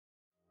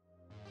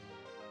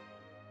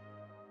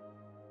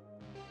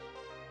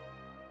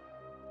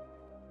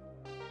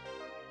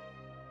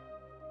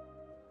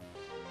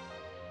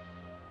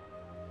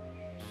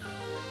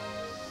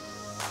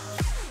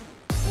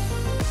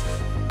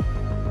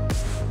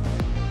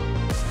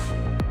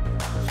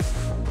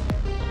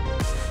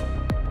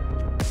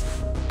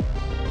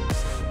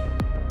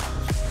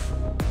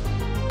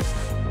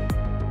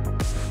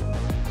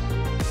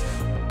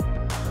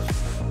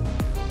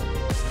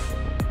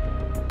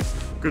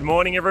Good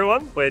morning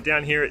everyone, we're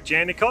down here at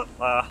Jandakot,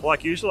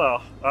 like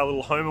usual, our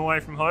little home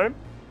away from home.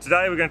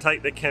 Today we're going to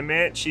take the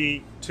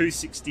Comanche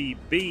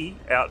 260B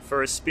out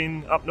for a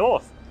spin up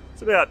north.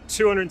 It's about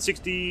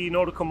 260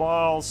 nautical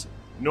miles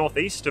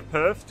northeast of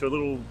Perth to a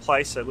little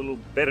place, a little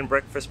bed and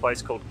breakfast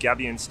place called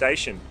Gabyon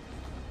Station.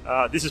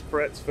 This is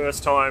Brett's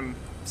first time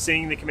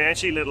seeing the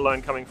Comanche, let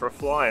alone coming for a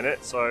fly in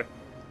it, so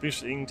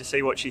interesting to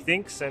see what she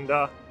thinks, and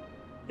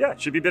yeah, it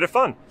should be a bit of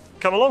fun.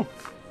 Come along.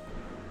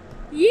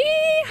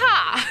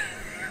 Yeehaw!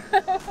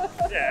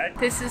 Yeah.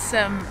 This is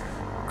some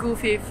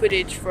goofy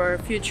footage for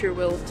future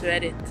Will to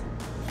edit.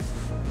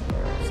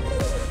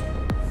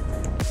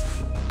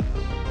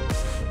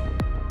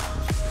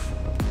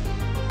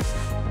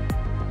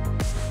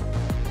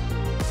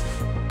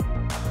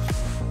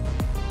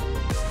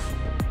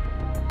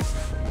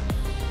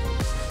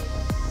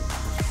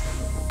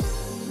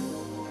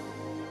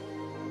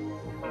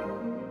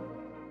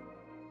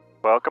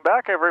 Welcome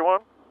back everyone.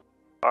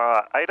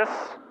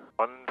 ATIS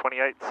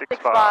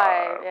 128.65.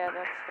 Yeah,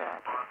 that's the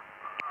one.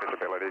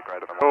 Visibility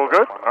greater than All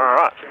good?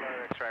 Alright.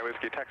 X-ray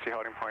whiskey, taxi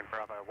holding point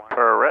Bravo 1.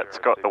 Perret's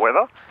got the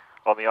weather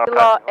on the Kilo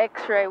iPad.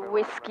 X-ray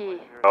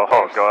whiskey.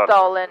 Oh god.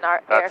 Stolen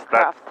our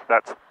aircraft.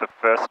 That's the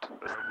first.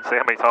 See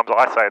how many times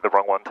I say the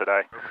wrong one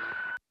today.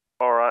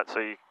 Alright, so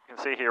you can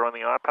see here on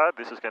the iPad,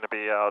 this is going to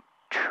be our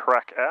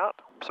track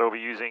out. So we'll be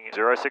using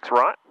 06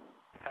 right.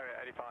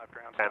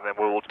 And then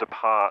we'll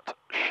depart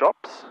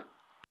Shops,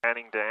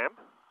 Canning Dam,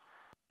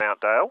 Mount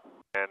Dale,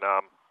 and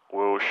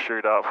we'll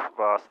shoot up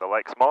past the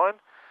Lakes Mine,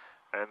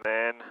 and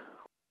then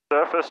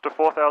surface to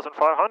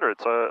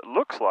 4,500. So it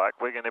looks like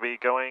we're going to be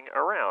going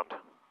around.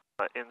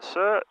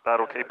 Insert,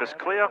 that'll keep us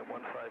clear.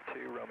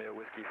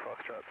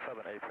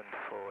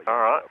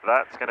 Alright,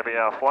 that's going to be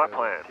our flight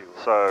plan.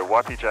 So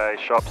YPJ,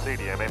 Shop,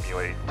 CDM,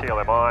 MUE,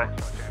 TLMI,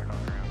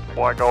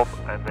 Y Golf,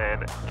 and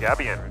then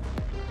Gabyon.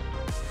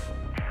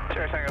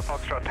 Sierra Tango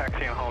Foxtrot,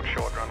 taxi and hold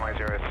short, runway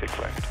 06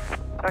 left.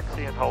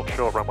 Taxi and hold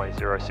short, runway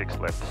 06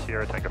 left,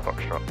 Sierra Tango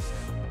Foxtrot.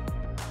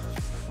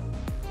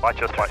 Light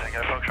just light.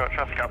 Tango Foxtrot,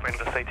 traffic up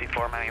into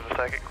CT4, manning the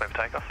circuit, clear for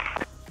takeoff.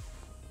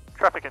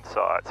 Traffic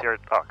inside,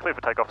 clear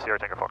for takeoff, Sierra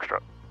Tango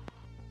Foxtrot.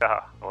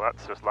 Well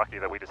that's just lucky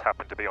that we just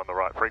happened to be on the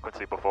right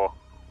frequency before.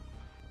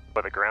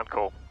 For the ground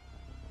call.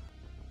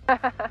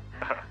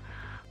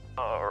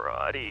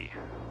 Alrighty.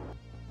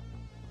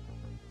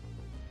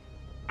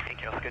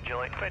 Thank you, Oscar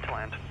Juliet, clear to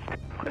land.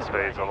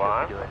 Speed's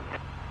alive.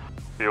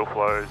 Fuel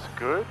flow's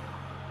good.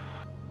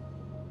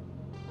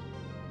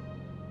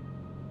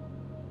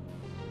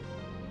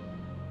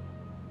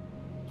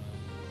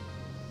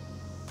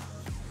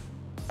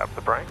 Up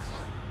the brakes.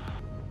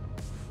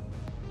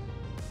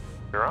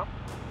 You're up.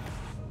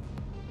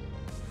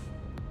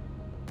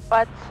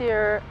 What's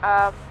your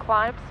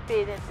climb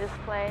speed in this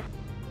plane?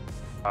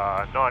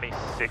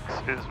 96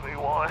 is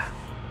VY.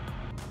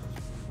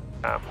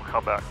 We'll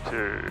come back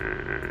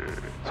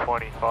to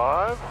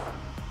 25.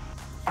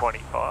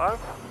 25.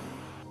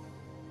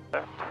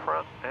 Left,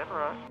 front, and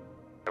right.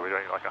 So we're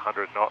doing like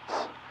 100 knots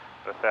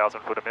at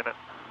 1,000 foot a minute.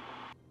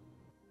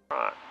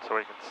 Right, so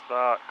we can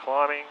start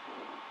climbing.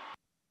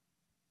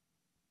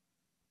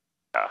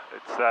 Yeah,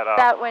 it's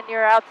that when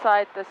you're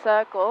outside the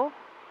circle,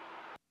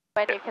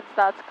 when you can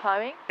start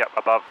climbing? Yep,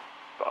 above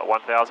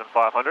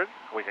 1,500.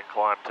 We can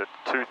climb to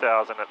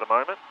 2,000 at the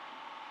moment.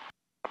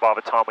 By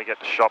the time we get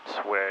to Shops,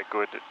 we're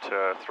good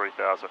to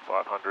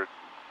 3,500.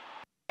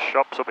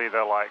 Shops will be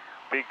the like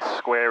big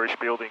squarish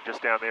building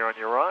just down there on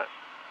your right.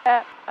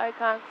 Yeah, I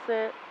can't see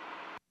it.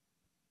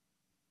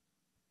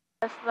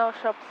 There's no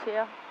shops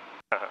here.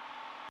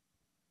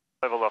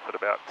 Level off at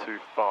about 2.5,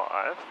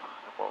 and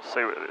we'll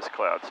see what this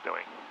cloud's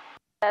doing.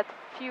 That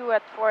few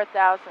at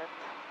 4,000.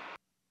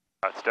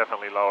 It's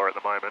definitely lower at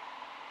the moment.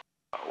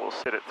 We'll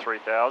sit at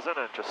 3,000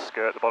 and just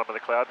skirt the bottom of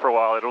the cloud for a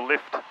while. It'll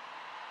lift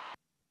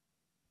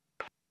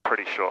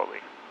pretty shortly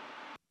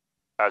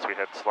as we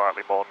head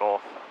slightly more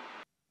north.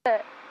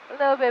 A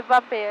little bit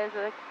bumpy as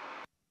the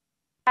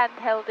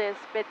handheld is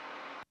a bit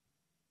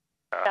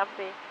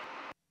jumpy.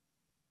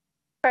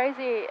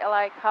 Crazy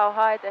like how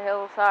high the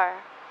hills are.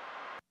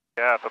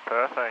 Yeah, for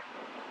Perth, eh?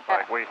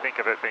 Like we think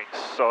of it being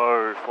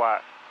so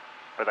flat,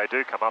 but they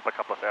do come up a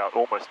couple of thousand,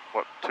 almost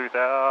what,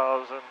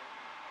 2,000?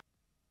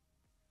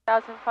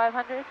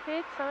 1,500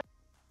 feet, something?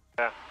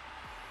 Yeah.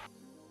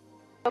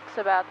 Looks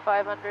about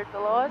 500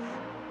 below us.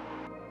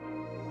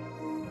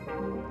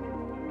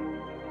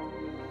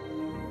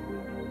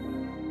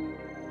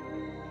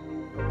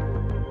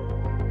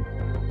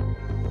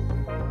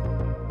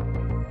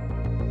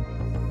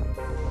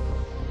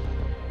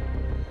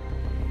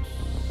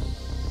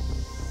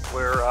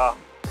 We're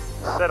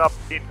set up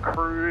in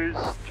cruise,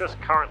 just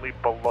currently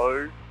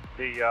below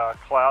the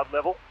cloud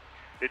level.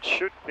 It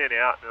should thin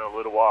out in a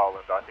little while,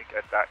 and I think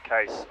at that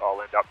case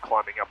I'll end up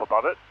climbing up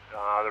above it.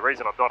 The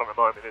reason I'm not at the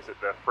moment is that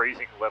the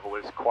freezing level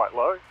is quite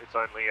low. It's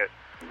only at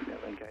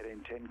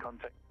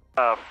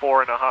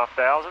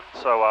 4,500,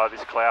 so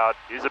this cloud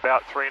is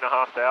about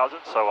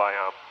 3,500, so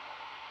I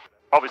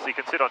obviously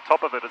can sit on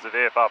top of it as a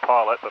VFR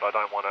pilot, but I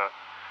don't want to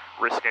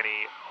risk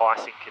any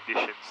icing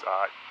conditions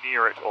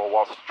near it or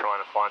whilst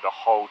trying to find a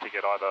hole to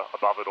get either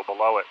above it or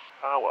below it.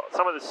 Well,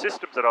 some of the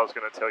systems that I was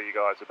going to tell you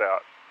guys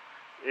about.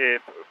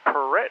 If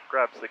Perrette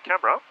grabs the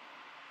camera...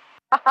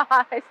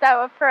 Is that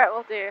what Perrette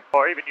will do?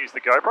 Or even use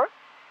the GoPro.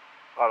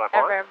 I don't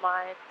mind. Never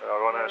mind. I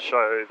want to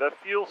show the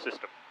fuel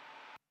system.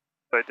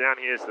 So down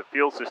here is the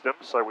fuel system.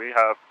 So we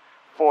have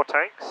 4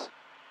 tanks,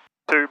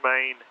 2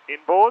 main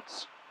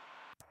inboards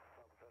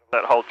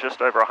that hold just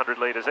over 100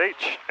 litres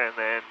each, and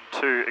then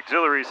 2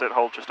 auxiliaries that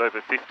hold just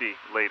over 50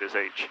 litres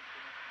each.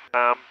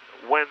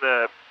 When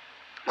the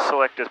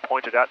selector's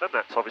pointed at them,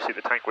 that's obviously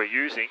the tank we're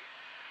using,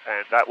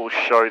 and that will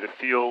show the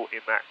fuel in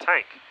that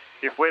tank.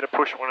 If we're to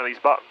push one of these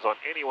buttons on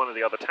any one of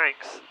the other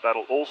tanks,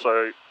 that'll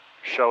also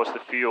show us the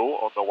fuel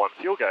on the one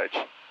fuel gauge.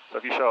 So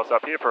if you show us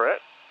up here,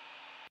 Perrette,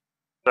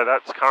 so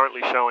that's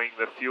currently showing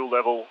the fuel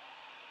level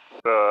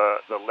for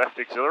the left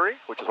auxiliary,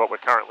 which is what we're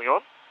currently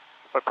on.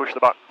 If I push the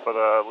button for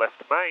the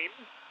left main,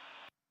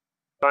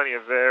 it's only a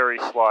very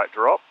slight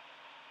drop,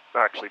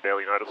 actually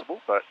barely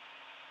noticeable, but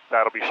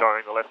that'll be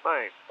showing the left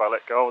main. If I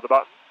let go of the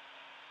button,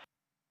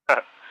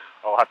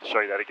 I'll have to show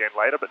you that again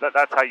later, but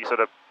that's how you sort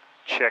of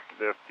check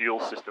the fuel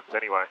systems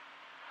anyway.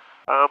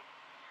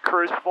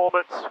 Cruise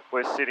performance,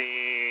 we're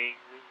sitting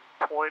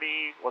 20,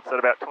 what's that,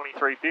 about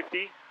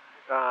 2350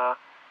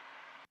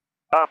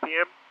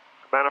 RPM.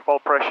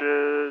 Manifold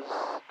pressures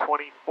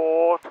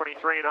 24,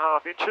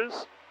 23.5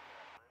 inches.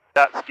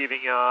 That's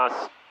giving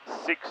us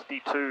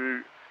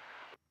 62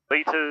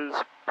 litres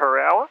per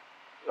hour.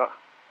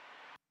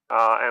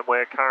 And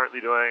we're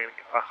currently doing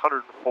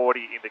 140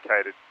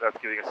 indicated. That's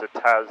giving us a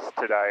TAS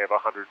today of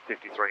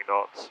 153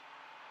 knots.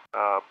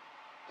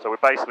 So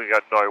we've basically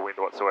got no wind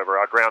whatsoever.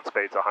 Our ground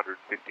speed's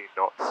 115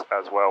 knots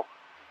as well.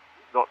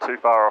 Not too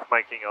far off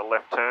making a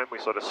left turn. We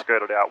sort of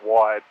skirted out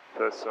wide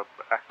for some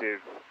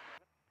active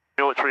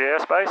military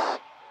airspace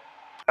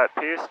at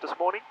Pierce this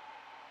morning.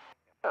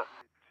 Yeah.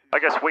 I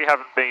guess we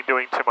haven't been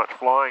doing too much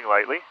flying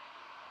lately.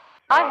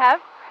 I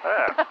have.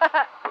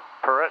 Yeah.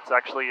 Perrette's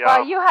actually...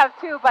 well, you have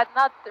too, but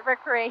not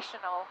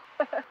recreational.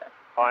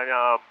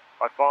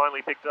 I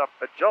finally picked up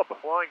a job, a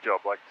flying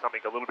job, like something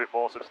a little bit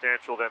more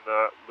substantial than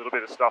the little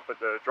bit of stuff at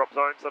the drop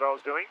zones that I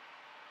was doing.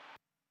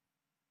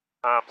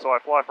 So I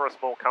fly for a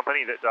small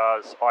company that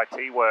does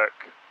IT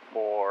work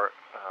for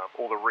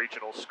all the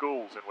regional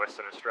schools in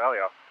Western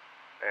Australia.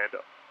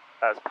 And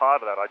as part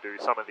of that, I do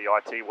some of the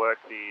IT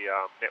work, the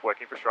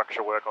network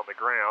infrastructure work on the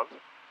ground,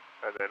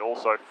 and then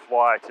also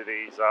fly to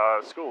these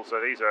schools.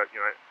 So these are,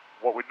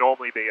 what would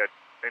normally be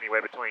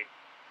anywhere between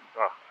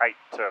 8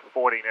 to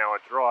 14-hour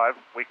drive.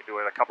 We can do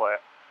it a couple of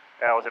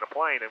hours in a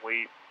plane, and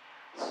we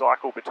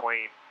cycle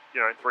between,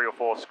 3 or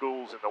 4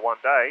 schools in the one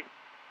day.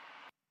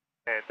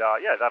 And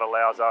yeah, that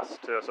allows us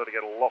to sort of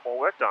get a lot more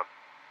work done,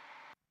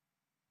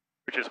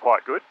 which is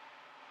quite good.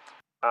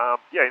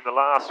 Yeah, in the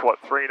last,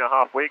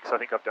 3.5 weeks, I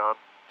think I've done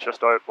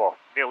just over,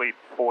 nearly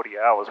 40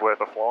 hours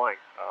worth of flying.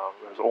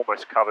 It was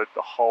almost covered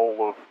the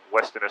whole of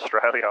Western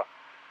Australia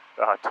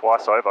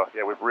twice over.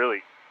 Yeah, we've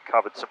really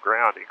covered some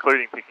ground,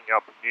 including picking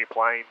up new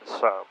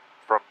planes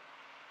from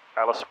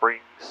Alice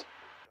Springs.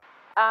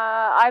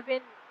 I've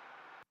been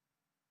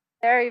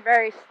very,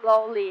 very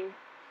slowly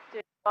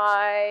doing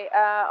my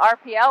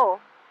RPL,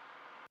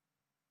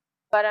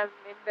 but I'm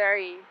in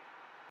very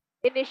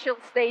initial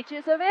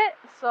stages of it.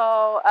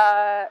 So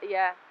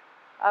yeah,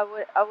 I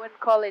wouldn't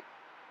call it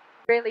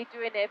really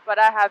doing it, but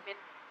I have been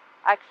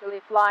actually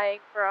flying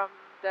from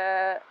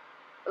the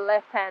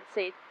left-hand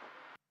seat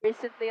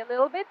recently a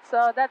little bit,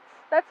 so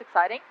that's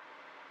exciting.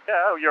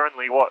 Yeah, you're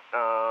only an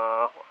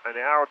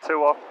hour or 2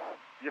 off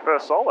your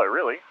first solo,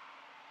 really.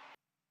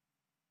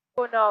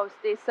 Who knows?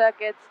 These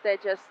circuits, they're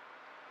just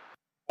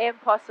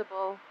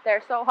impossible.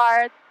 They're so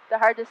hard, the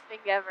hardest thing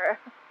ever.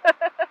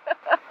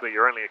 So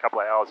you're only a couple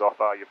of hours off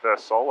your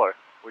first solo,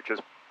 which is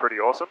pretty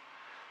awesome.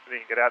 And you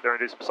can get out there and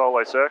do some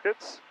solo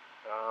circuits.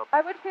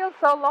 I would feel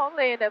so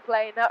lonely in a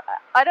plane.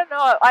 I don't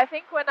know. I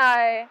think when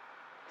I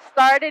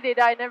started it,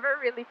 I never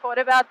really thought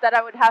about that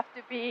I would have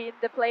to be in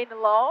the plane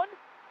alone.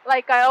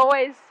 Like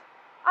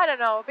I don't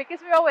know,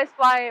 because we always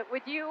fly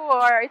with you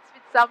or it's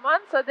with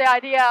someone. So the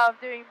idea of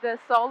doing the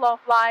solo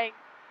flying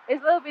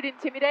is a little bit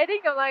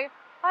intimidating. I'm like,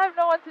 I have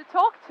no one to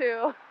talk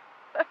to.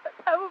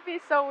 That would be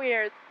so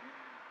weird.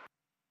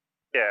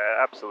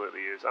 Yeah,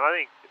 absolutely is. And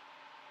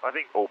I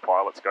think all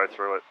pilots go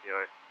through it,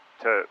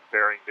 to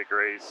varying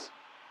degrees.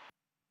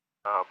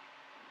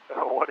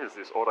 What is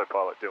this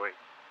autopilot doing?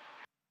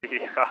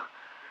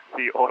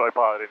 The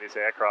autopilot in this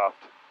aircraft.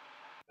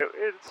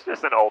 It's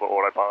just an older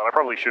autopilot. I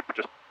probably should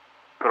just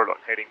put it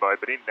on heading mode,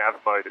 but in nav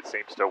mode it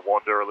seems to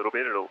wander a little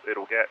bit.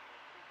 It'll get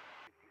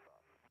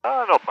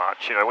not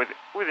much,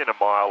 within a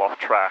mile off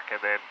track,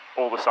 and then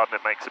all of a sudden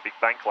it makes a big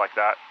bank like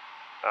that.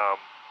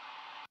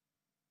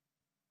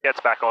 Gets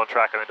back on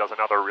track and then does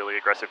another really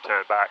aggressive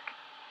turn back.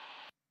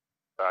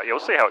 Yeah, we'll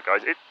see how it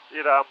goes.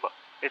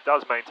 It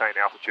does maintain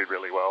altitude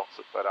really well,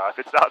 but if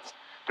it starts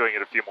doing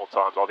it a few more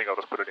times, I think I'll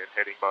just put it in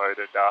heading mode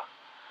and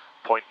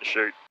point and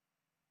shoot.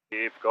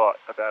 We've got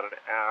about an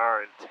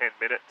hour and 10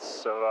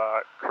 minutes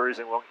of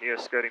cruising along here,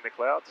 skirting the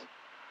clouds.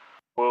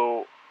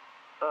 We'll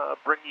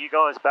bring you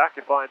guys back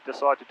if I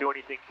decide to do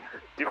anything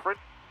different.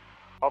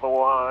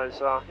 Otherwise,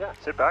 yeah,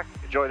 sit back,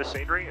 enjoy the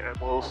scenery, and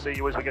we'll see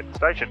you as we get to the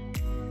station.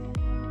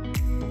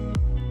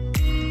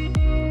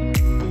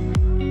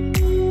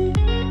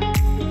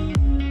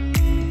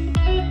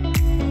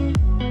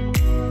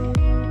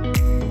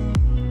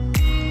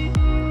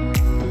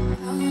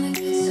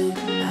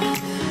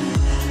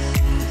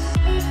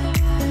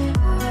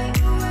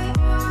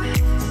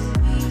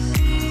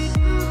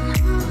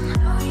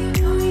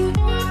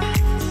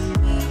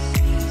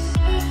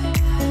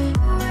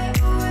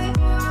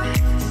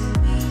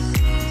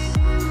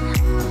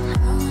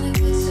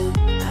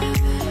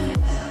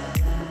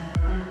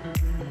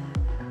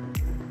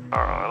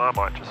 Alright, I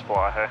might just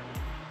fly here.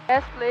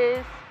 Yes,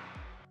 please.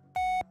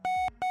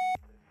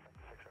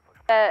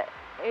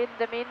 In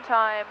the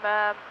meantime,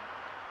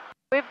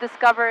 we've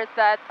discovered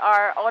that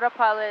our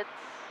autopilot's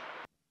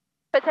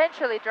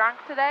potentially drunk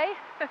today.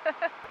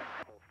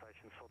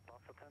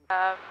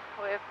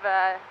 We've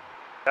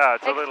Yeah,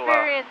 it's a little,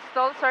 experienced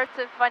all sorts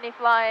of funny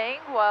flying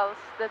whilst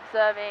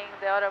observing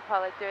the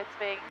autopilot do its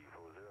thing.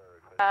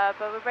 But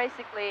we're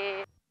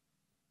basically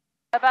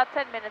about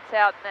 10 minutes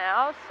out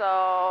now,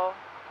 so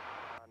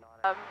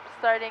I'm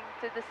starting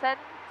to descend,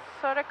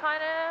 sort of,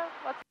 kind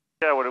of.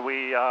 yeah, what are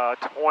we,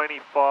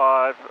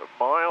 25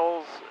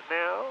 miles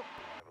now?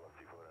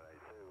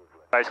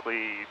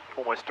 Basically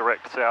almost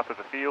direct south of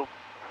the field,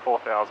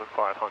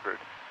 4,500.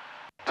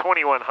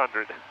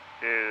 2,100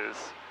 is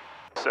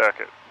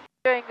circuit.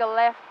 Doing a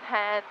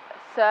left-hand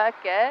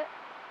circuit,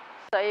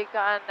 so you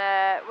can,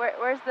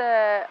 where's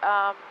the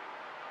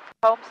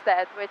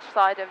homestead, which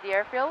side of the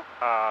airfield?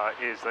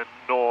 Is the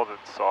northern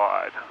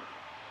side.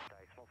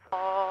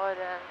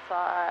 Northern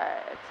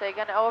side, so you're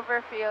going to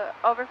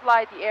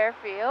overfly the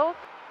airfield.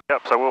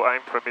 Yep, so we'll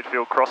aim for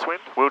midfield crosswind.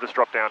 We'll just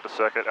drop down to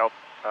circuit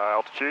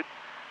altitude.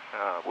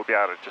 We'll be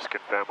able to just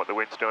confirm what the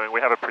wind's doing.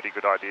 We have a pretty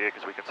good idea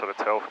because we can sort of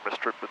tell from a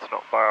strip that's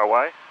not far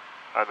away.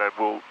 And then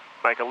we'll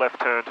make a left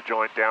turn to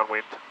join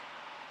downwind.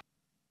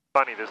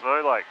 Funny, there's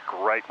no like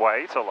great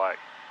way to like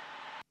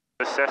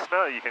the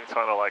Cessna. You can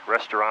kind of like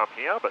rest your arm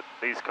here, but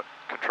these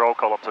control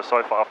columns are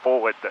so far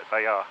forward that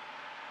they are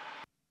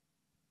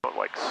not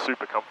like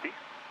super comfy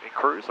in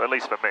cruise. At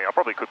least for me, I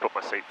probably could put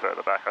my seat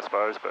further back, I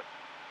suppose. But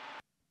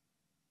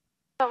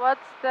So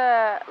what's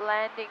the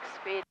landing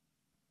speed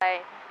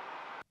plane?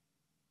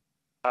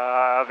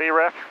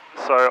 VREF.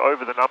 So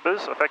over the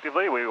numbers,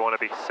 effectively, we want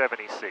to be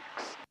 76.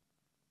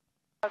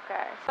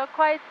 Okay, so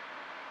quite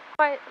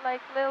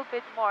like a little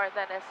bit more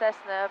than a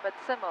Cessna, but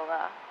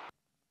similar.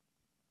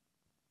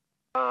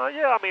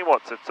 Yeah, I mean,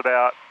 it's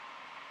about,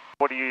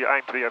 what do you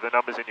aim to be over the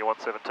numbers in your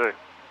 172?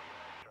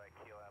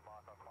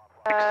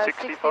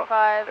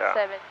 65, yeah.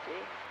 70.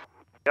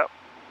 Yep.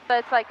 So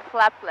it's like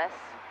flapless.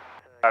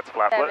 That's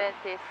flapless.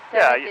 70,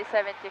 Yeah,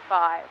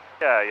 75.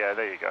 Yeah,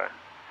 there you go.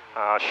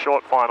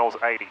 Short finals,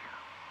 80.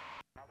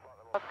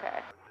 Okay.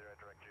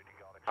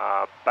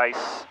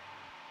 Base,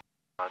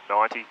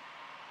 90,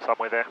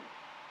 somewhere there.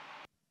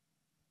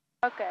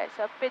 Okay,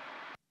 so a bit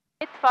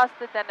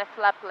faster than a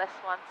flapless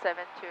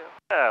 172.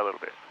 Yeah, a little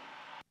bit.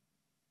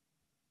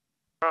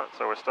 Alright,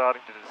 so we're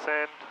starting to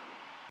descend.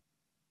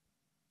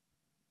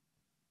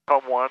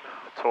 Com 1,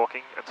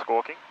 talking and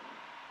squawking.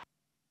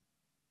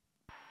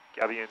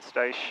 Gabyon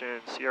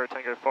Station, Sierra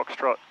Tango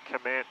Foxtrot,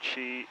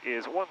 Comanche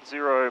is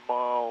 10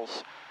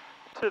 miles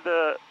to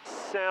the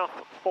south,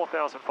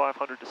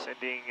 4,500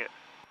 descending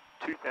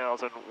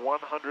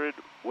 2,100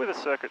 with a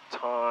circuit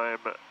time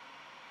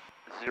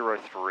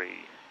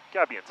 03.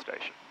 Gabyon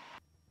Station.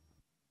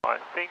 I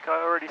think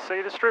I already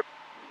see the strip.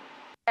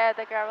 Yeah,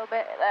 the gravel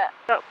bit.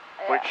 Yep,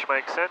 yeah. which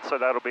makes sense, so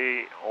that'll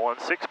be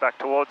 16 back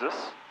towards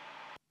us.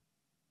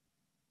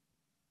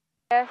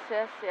 Yes.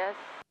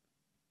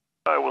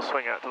 So we'll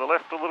swing out to the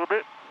left a little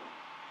bit.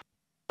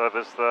 So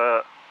there's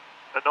a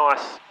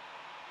nice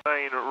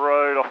main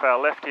road off our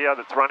left here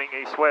that's running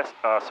east-west.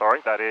 Sorry,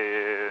 that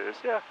is,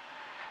 yeah,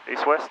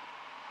 east-west,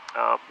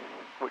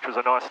 which was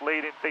a nice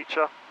lead-in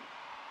feature.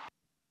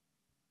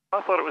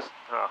 I thought it was,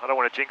 I don't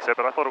want to jinx it,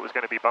 but I thought it was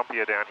going to be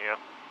bumpier down here.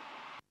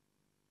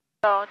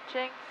 Don't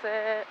jinx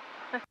it.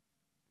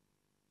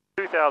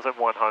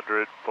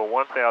 2,100 for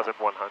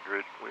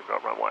 1,100. We've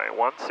got runway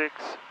 16,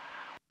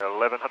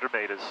 1,100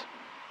 metres.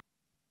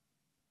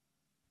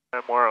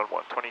 And we're on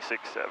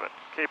 126.7,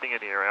 keeping an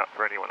ear out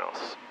for anyone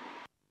else.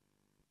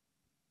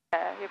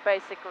 Yeah, you're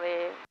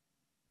basically,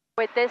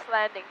 with this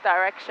landing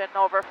direction,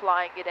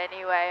 overflying it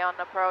anyway on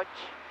approach.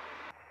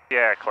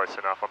 Yeah, close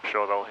enough. I'm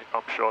sure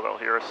they'll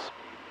hear us.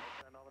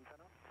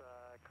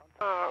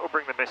 We'll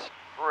bring the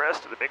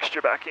rest of the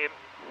mixture back in.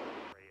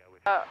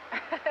 Oh,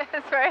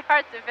 it's very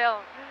hard to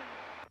film.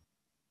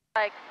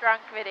 Like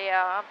drunk video.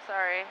 I'm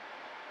sorry.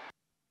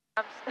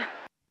 I'm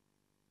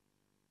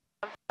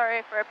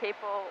sorry for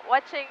people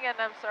watching, and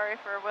I'm sorry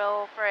for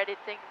Will for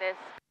editing this.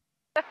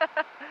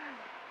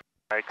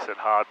 Makes it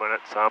hard when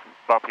it's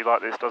bumpy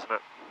like this, doesn't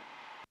it?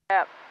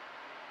 Yep.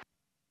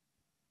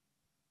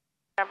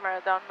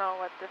 Camera don't know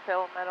what to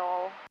film at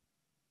all.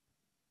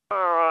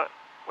 Alright,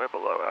 we're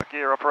below our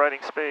gear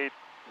operating speed.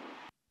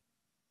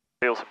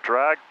 Feel some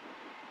drag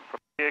from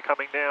here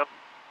coming down.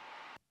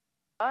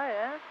 Oh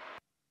yeah.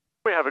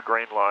 We have a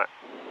green light,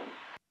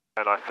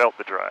 and I felt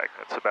the drag.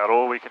 That's about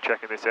all we can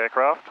check in this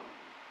aircraft.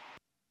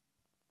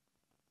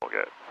 We'll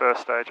get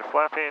first stage of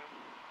flap in,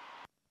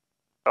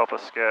 help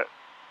us get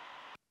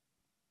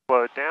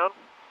slowed down.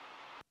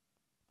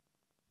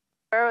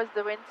 Where was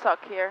the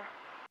windsock here?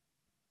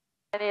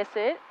 Can you see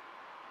it?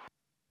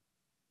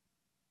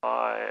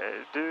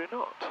 I do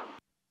not.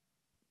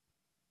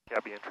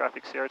 Gabyon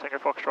traffic, Sierra Tango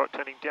Foxtrot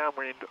turning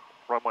downwind,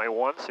 runway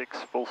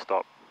 16 full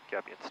stop,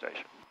 Gabyon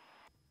Station.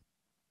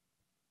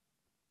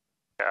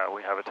 Yeah,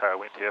 we have a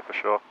tailwind here for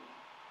sure.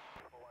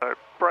 So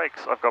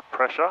brakes, I've got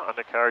pressure,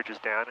 undercarriage is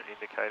down and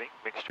indicating,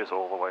 mixtures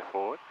all the way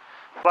forward.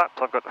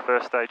 Flaps, I've got the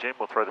first stage in,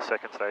 we'll throw the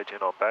second stage in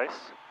on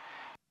base.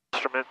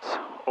 Instruments,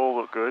 all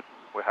look good,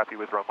 we're happy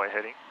with runway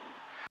heading.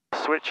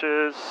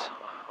 Switches,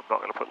 I'm not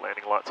going to put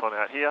landing lights on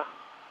out here.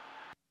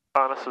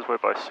 Harnesses, we're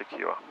both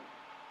secure.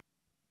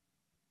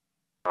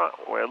 Right,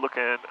 we're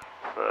looking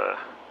for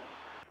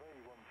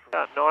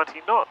about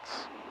 90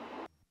 knots.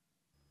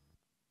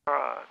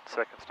 Alright,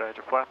 second stage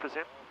of flappers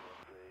in.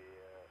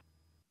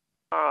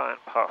 Alright,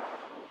 puff.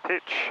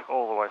 Pitch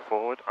all the way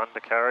forward,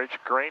 undercarriage,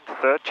 green,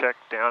 third check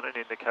down and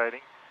indicating.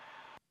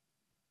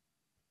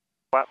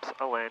 Flaps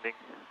are landing.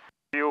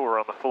 Fuel, we're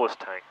on the fullest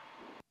tank.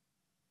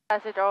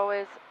 Has it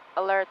always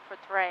alert for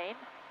terrain?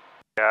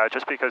 Yeah,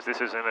 just because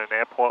this isn't an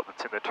airport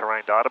that's in the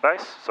terrain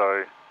database,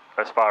 so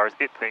as far as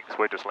it thinks,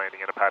 we're just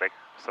landing in a paddock,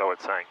 so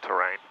it's saying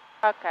terrain.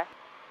 Okay.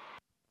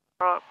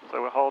 Right,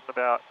 so we're holding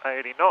about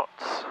 80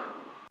 knots.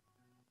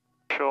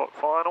 Short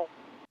final,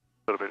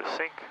 a little bit of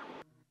sync.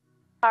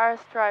 Cars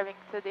driving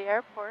to the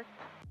airport.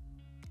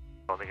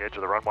 On the edge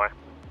of the runway.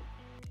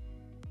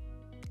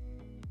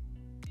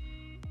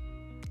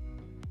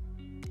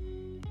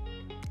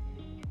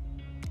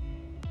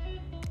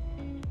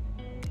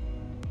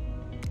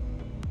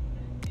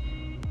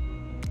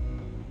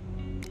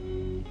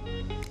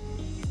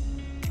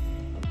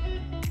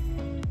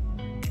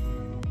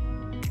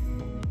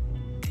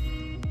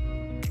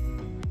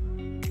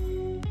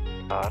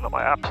 Not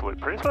my absolute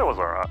prettiest, but it was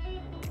alright.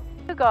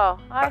 You go.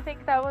 I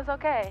think that was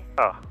okay.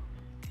 Oh.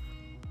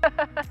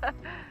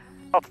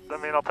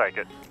 I'll take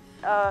it.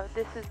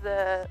 This is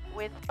the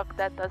windsock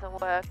that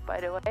doesn't work, by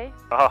the way.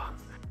 Oh.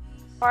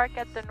 Park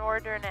at the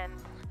northern end.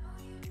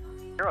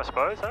 Here, I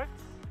suppose, eh?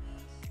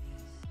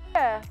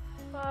 Yeah,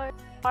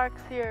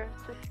 parks here.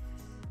 Just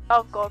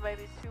don't go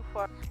maybe too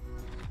far.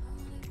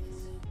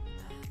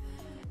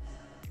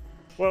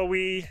 Well,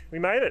 we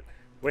made it.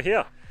 We're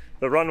here.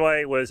 The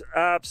runway was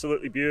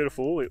absolutely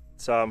beautiful.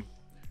 It's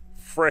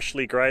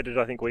freshly graded.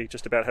 I think we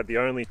just about had the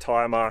only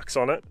tyre marks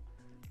on it.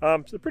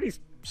 It's a pretty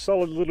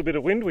solid little bit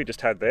of wind we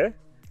just had there.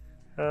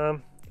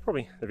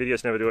 Probably the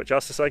videos never do it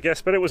justice, I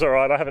guess, but it was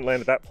alright. I haven't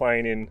landed that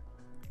plane in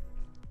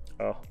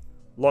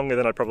longer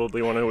than I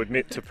probably want to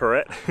admit to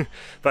Perret,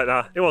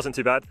 but it wasn't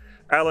too bad.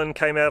 Alan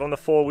came out on the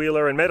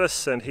four-wheeler and met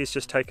us, and he's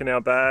just taken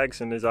our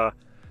bags and is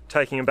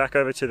taking them back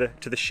over to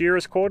the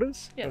shearers'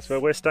 quarters. Yes. That's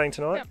where we're staying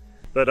tonight. Yep.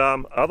 But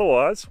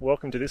otherwise,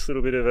 welcome to this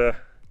little bit of a,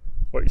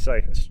 what do you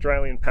say,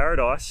 Australian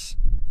paradise,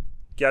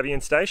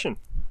 Gabyon Station.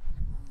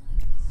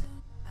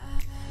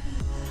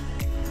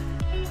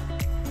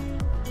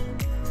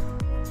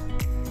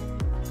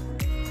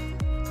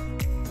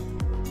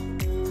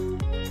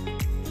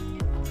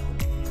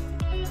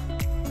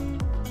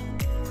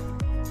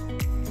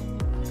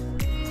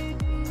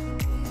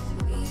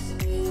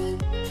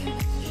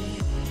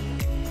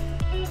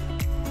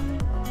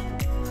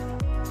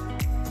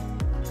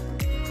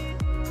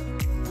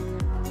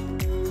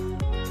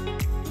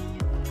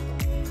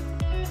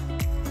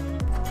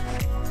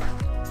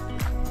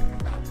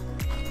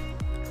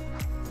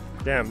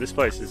 Damn, this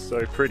place is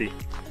so pretty.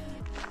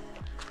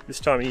 This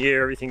time of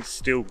year, everything's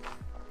still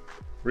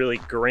really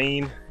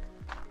green.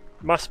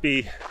 Must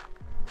be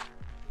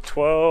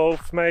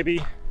 12,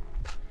 maybe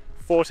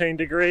 14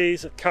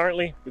 degrees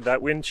currently with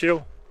that wind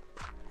chill.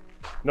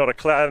 Not a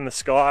cloud in the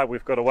sky.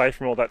 We've got away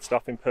from all that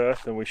stuff in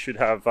Perth, and we should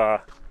have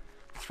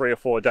 3 or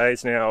 4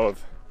 days now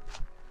of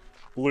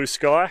blue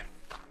sky.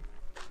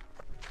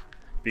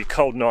 Be a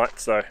cold night,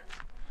 so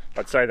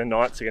I'd say the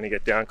nights are going to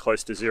get down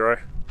close to 0.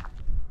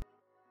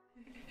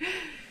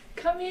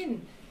 Come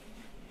in.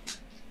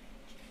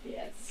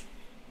 Yes.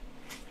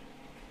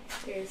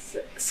 There's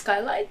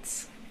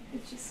skylights,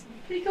 which is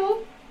pretty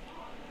cool.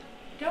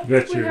 Don't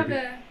think we have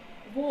a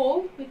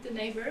wall with the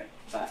neighbor,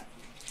 but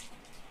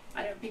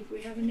I don't think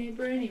we have a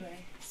neighbor anyway,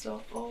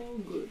 so all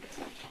good.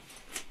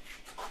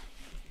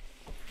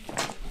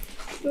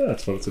 Yeah,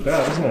 that's what it's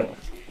about, isn't it?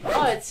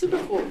 Oh, it's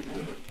super cool.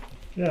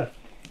 Yeah.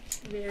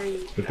 Very.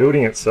 The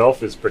building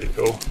itself is pretty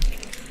cool.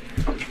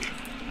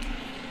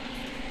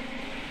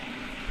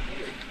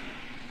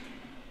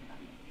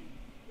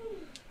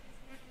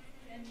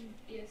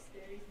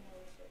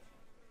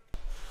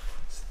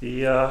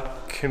 The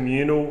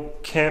communal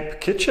camp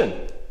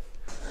kitchen.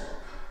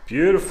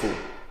 Beautiful,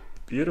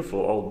 beautiful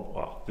old,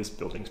 well, this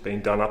building's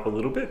been done up a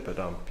little bit,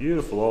 but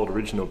beautiful old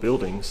original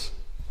buildings.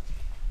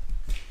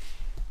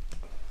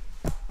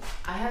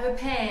 I have a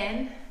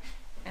pan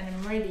and a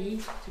ready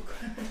to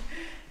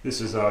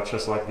This is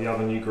just like the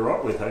oven you grew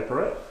up with, hey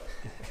Perrette?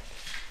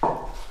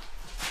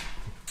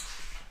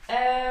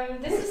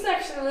 This is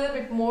actually a little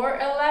bit more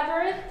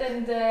elaborate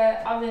than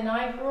the oven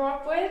I grew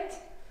up with.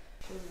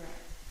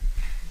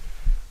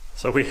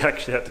 So we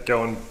actually had to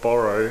go and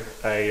borrow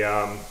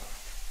a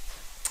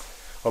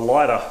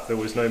lighter. There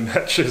was no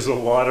matches or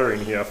lighter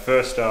in here,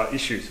 first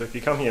issue. So if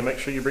you come here, make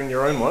sure you bring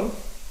your own one.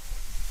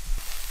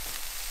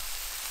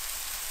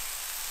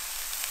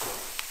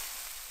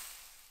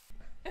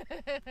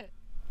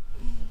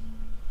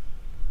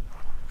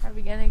 Are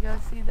we gonna go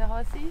see the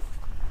horses?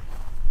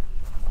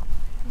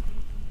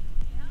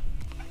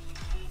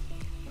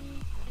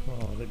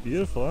 Oh, they're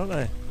beautiful, aren't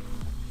they?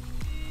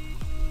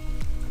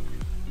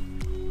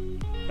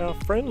 How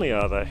friendly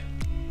are they?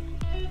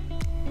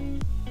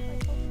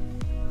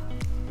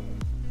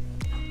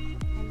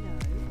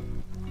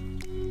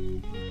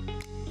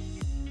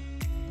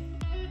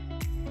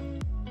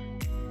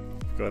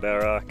 Got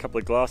our couple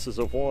of glasses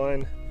of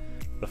wine,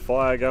 the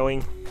fire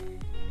going,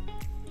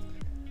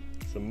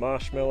 some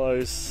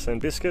marshmallows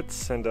and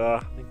biscuits, and I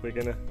think we're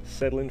going to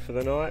settle in for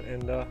the night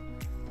and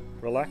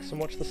relax and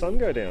watch the sun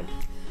go down.